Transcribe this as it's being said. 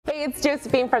Hey, it's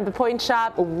Josephine from the Pointe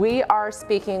Shop. We are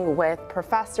speaking with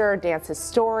professor, dance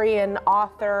historian,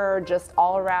 author, just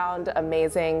all around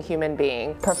amazing human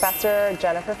being. Professor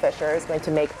Jennifer Fisher is going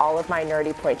to make all of my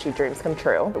nerdy pointe shoe dreams come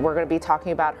true. We're going to be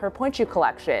talking about her pointe shoe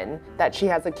collection that she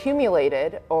has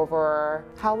accumulated over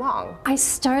how long? I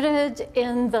started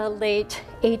in the late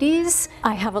 80s.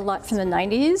 I have a lot from the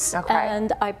 90s,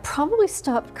 and I probably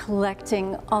stopped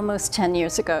collecting almost 10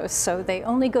 years ago, so they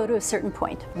only go to a certain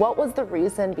point. What was the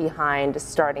reason behind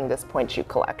starting this pointe shoe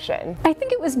collection? I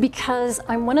think it was because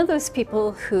I'm one of those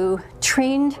people who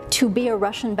trained to be a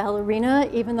Russian ballerina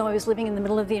even though I was living in the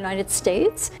middle of the United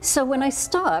States. So when I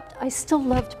stopped, I still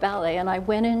loved ballet, and I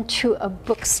went into a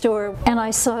bookstore and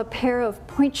I saw a pair of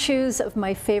pointe shoes of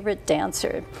my favorite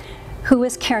dancer, who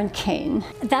was Karen Kane.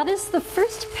 That is the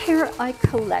first pair I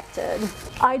collected.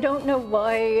 I don't know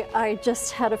why, I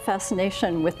just had a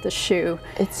fascination with the shoe.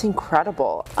 It's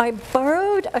incredible. I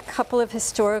borrowed a couple of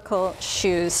historical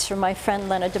shoes from my friend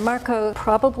Lena DeMarco,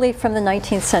 probably from the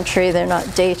 19th century, they're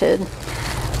not dated.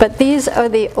 But these are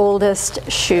the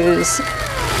oldest shoes.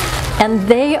 And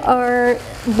they are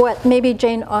what maybe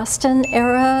Jane Austen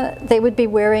era they would be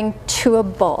wearing to a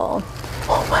ball.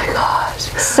 Oh my gosh.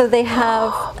 So they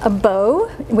have a bow,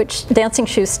 which dancing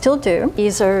shoes still do.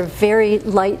 These are very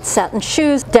light satin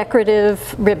shoes,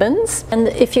 decorative ribbons. And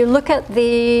if you look at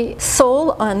the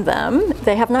sole on them,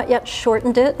 they have not yet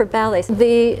shortened it for ballet.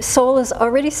 The sole has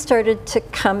already started to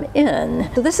come in.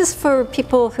 So this is for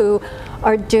people who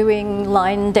are doing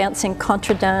line dancing,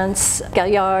 contra dance,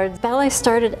 galliards. Ballet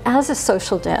started as a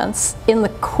social dance in the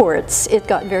courts. It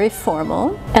got very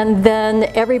formal, and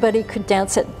then everybody could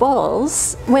dance at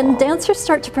balls. When dancers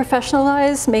start to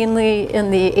professionalize, mainly in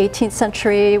the 18th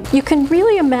century, you can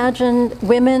really imagine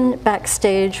women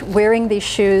backstage wearing these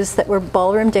shoes that were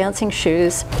ballroom dancing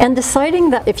shoes, and deciding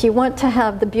that if you want to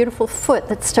have the beautiful foot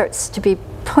that starts to be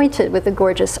pointed with a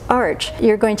gorgeous arch,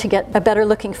 you're going to get a better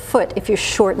looking foot if you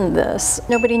shorten this.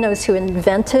 Nobody knows who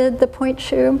invented the pointe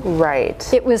shoe.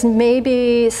 Right. It was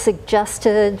maybe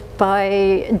suggested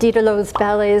by Diderot's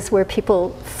ballets where people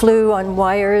flew on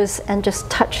wires and just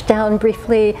touched down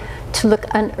briefly to look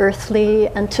unearthly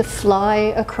and to fly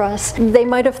across. They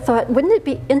might have thought, wouldn't it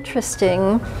be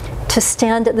interesting to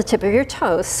stand at the tip of your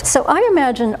toes? So I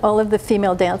imagine all of the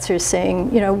female dancers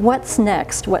saying, you know, what's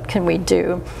next? What can we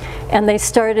do? And they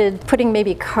started putting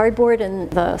maybe cardboard in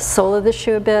the sole of the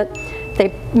shoe a bit.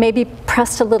 They maybe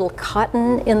pressed a little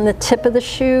cotton in the tip of the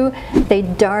shoe. They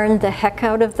darned the heck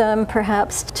out of them,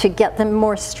 perhaps, to get them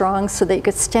more strong so that you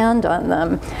could stand on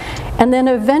them. And then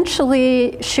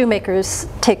eventually shoemakers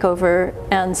take over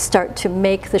and start to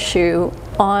make the shoe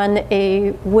on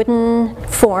a wooden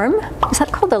form. Is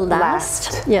that called a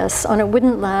last? Yes, on a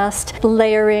wooden last,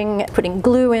 layering, putting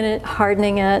glue in it,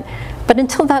 hardening it. But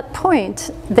until that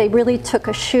point, they really took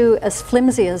a shoe as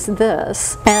flimsy as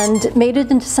this and made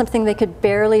it into something they could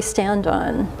barely stand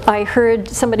on. I heard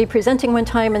somebody presenting one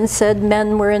time and said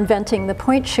men were inventing the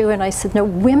pointe shoe, and I said, no,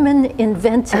 women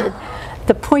invented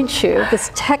the pointe shoe,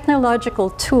 this technological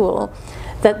tool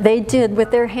that they did with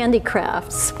their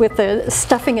handicrafts, with the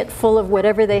stuffing it full of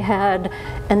whatever they had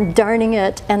and darning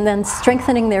it and then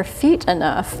strengthening their feet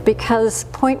enough, because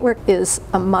pointe work is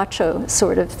a macho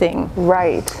sort of thing.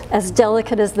 Right. As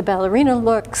delicate as the ballerina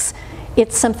looks,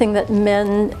 it's something that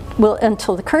men will,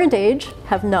 until the current age,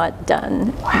 have not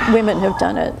done. Wow. Women have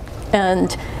done it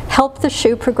and helped the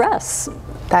shoe progress.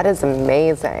 That is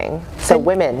amazing. So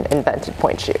women invented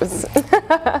pointe shoes.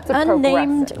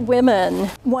 Unnamed women.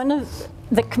 One of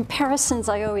the comparisons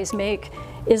I always make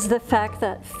is the fact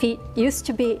that feet used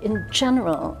to be, in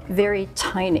general, very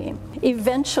tiny.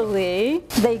 Eventually,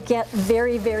 they get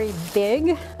very, very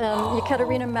big.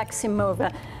 Ekaterina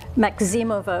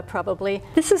Maximova, probably.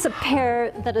 This is a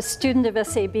pair that a student of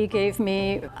SAB gave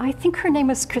me. I think her name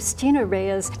was Christina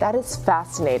Reyes. That is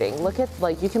fascinating. Look at,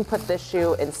 like, you can put this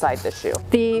shoe inside the shoe.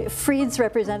 The Freed's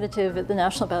representative at the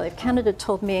National Ballet of Canada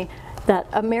told me that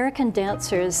American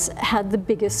dancers had the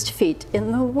biggest feet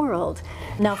in the world.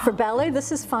 Now for ballet,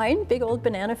 this is fine. Big old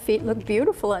banana feet look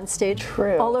beautiful on stage.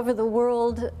 True. All over the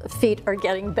world, feet are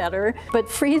getting better. But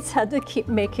Freed's had to keep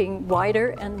making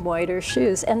wider and wider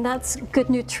shoes, and that's good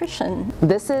nutrition.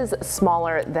 This is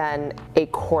smaller than a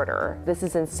quarter. This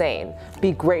is insane.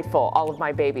 Be grateful, all of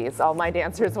my babies, all my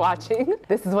dancers watching.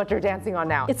 This is what you're dancing on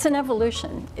now. It's an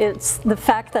evolution. It's the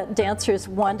fact that dancers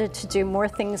wanted to do more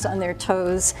things on their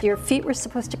toes. Your feet were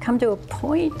supposed to come to a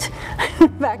point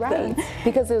back then.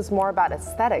 Because it was more about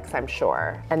aesthetics, I'm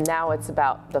sure. And now it's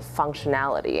about the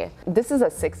functionality. This is a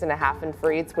 6.5 in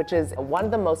Freeds, which is one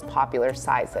of the most popular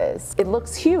sizes. It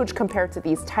looks huge compared to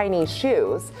these tiny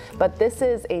shoes, but this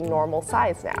is a normal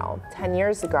size now. 10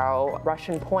 years ago,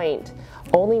 Russian Pointe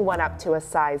only went up to a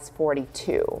size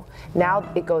 42.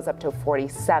 Now it goes up to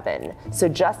 47. So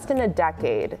just in a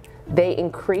decade, they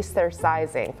increased their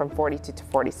sizing from 42 to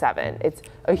 47. It's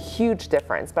a huge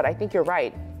difference, but I think you're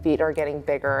right. Feet are getting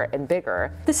bigger and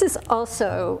bigger. This is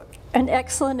also an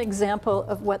excellent example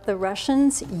of what the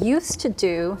Russians used to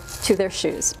do to their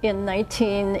shoes. In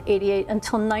 1988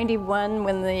 until 91,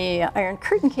 when the Iron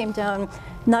Curtain came down,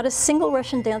 not a single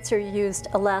Russian dancer used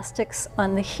elastics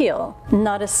on the heel.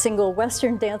 Not a single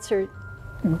Western dancer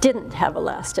didn't have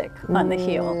elastic on the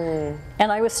heel.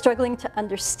 And I was struggling to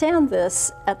understand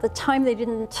this. At the time, they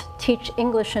didn't teach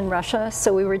English in Russia,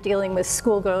 so we were dealing with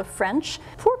schoolgirl French.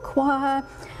 Pourquoi?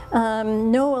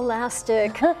 No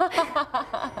elastic.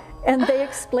 And they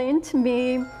explained to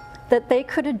me that they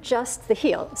could adjust the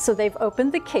heel. So they've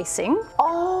opened the casing.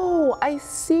 Oh, I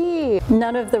see.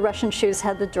 None of the Russian shoes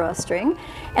had the drawstring.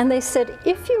 And they said,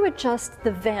 if you adjust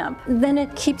the vamp, then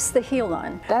it keeps the heel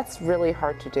on. That's really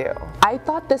hard to do. I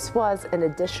thought this was an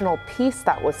additional piece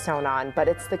that was sewn on, but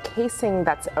it's the casing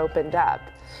that's opened up.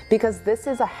 Because this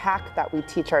is a hack that we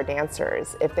teach our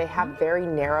dancers. If they have very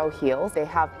narrow heels, they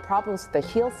have problems with the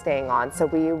heel staying on, so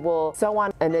we will sew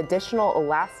on an additional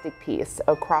elastic piece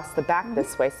across the back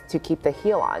this way to keep the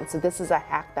heel on. So this is a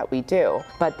hack that we do.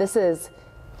 But this is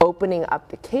opening up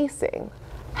the casing.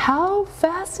 How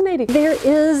fascinating. There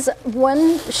is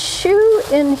one shoe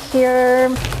in here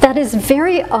that is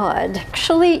very odd.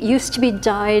 Actually, it used to be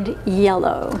dyed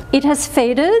yellow. It has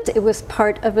faded. It was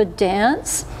part of a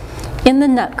dance in the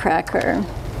Nutcracker.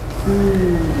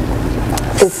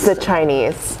 It's the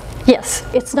Chinese. Yes,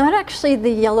 it's not actually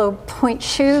the yellow point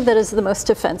shoe that is the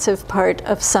most offensive part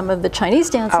of some of the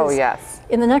Chinese dances. Oh, yes.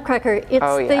 In the Nutcracker,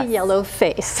 it's the yellow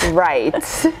face. Right.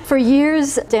 For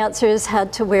years, dancers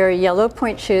had to wear yellow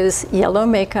point shoes, yellow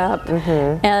makeup,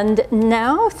 and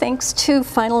now, thanks to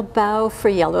Final Bow for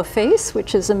Yellow Face,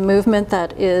 which is a movement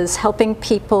that is helping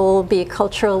people be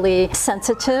culturally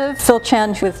sensitive. Phil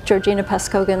Chan with Georgina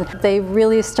Paskogan, they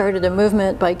really started a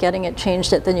movement by getting it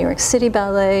changed at the New York City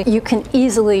Ballet. You can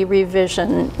easily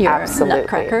revision your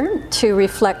Nutcracker to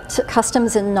reflect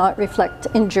customs and not reflect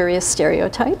injurious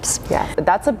stereotypes. Yeah.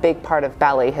 That's a big part of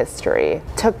ballet history.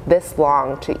 It took this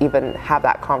long to even have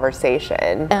that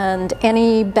conversation. And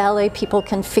any ballet people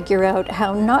can figure out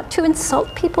how not to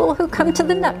insult people who come to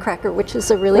the Nutcracker, which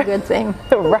is a really good thing.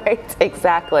 Right,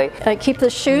 exactly. I keep the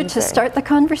shoe to start the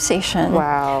conversation.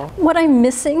 Wow. What I'm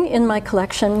missing in my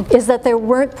collection is that there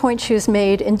weren't point shoes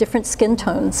made in different skin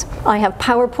tones. I have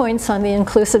PowerPoints on the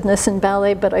inclusiveness in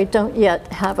ballet, but I don't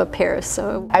yet have a pair,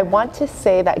 so. I want to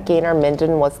say that Gaynor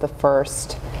Minden was the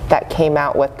first that came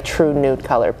out with true nude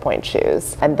color point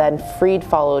shoes. And then Freed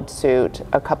followed suit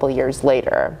a couple years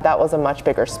later. That was a much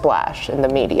bigger splash in the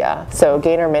media. So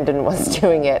Gaynor Minden was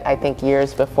doing it, I think,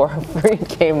 years before Freed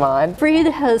came on. Freed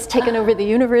has taken over the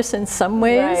universe in some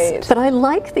ways, but I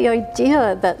like the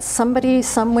idea that somebody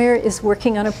somewhere is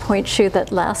working on a point shoe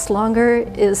that lasts longer,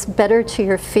 is better to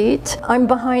your feet. I'm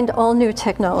behind all new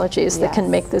technologies that can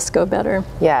make this go better.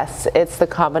 Yes, it's the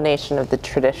combination of the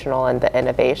traditional and the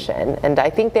innovation. And I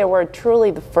think they were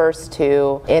truly the first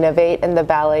to innovate in the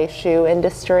ballet shoe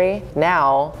industry.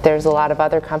 Now, there's a lot of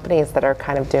other companies that are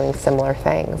kind of doing similar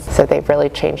things. So they've really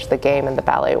changed the game in the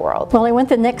ballet world. Well, I want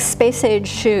the next space age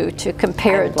shoe to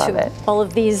compare to all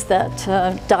of these that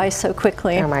die so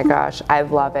quickly. Oh my gosh, I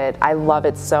love it. I love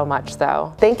it so much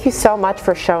though. Thank you so much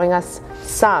for showing us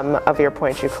some of your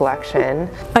point shoe collection.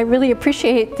 I really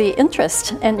appreciate the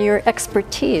interest and your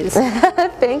expertise.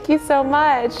 Thank you so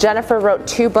much. Jennifer wrote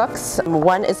 2 books.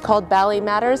 One is called Ballet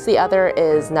Matters, the other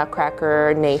is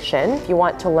Nutcracker Nation. If you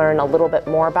want to learn a little bit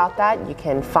more about that, you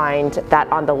can find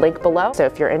that on the link below. So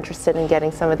if you're interested in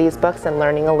getting some of these books and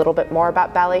learning a little bit more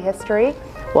about ballet history,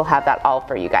 we'll have that all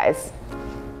for you guys.